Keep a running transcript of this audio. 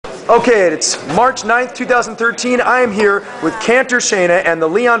Okay, it's March 9th, 2013. I am here with Cantor Shayna and the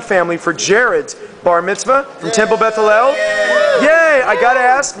Leon family for Jared's bar mitzvah from Temple Beth Hillel. Yay! I gotta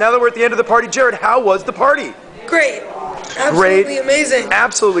ask, now that we're at the end of the party, Jared, how was the party? Great. Absolutely amazing.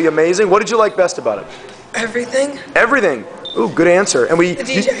 Absolutely amazing. What did you like best about it? Everything. Everything. Ooh, good answer. And The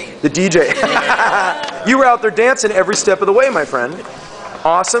DJ. The DJ. You were out there dancing every step of the way, my friend.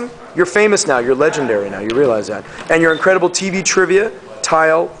 Awesome. You're famous now. You're legendary now. You realize that. And your incredible TV trivia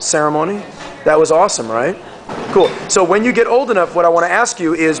tile ceremony. That was awesome, right? Cool. So when you get old enough, what I want to ask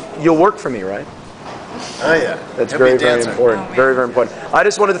you is, you'll work for me, right? Oh yeah. That's very, very important. Very, very important. I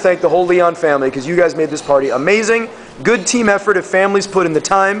just wanted to thank the whole Leon family because you guys made this party amazing. Good team effort. If families put in the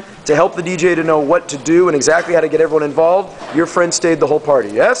time to help the DJ to know what to do and exactly how to get everyone involved, your friends stayed the whole party,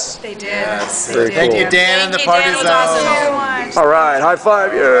 yes? They did. Yes. Very cool. Thank you, Dan, and the party zone. Awesome. All right, high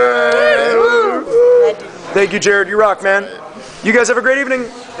five. Yeah. Thank you, Jared. You rock, man. You guys have a great evening.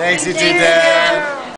 Thanks, you too, Dan.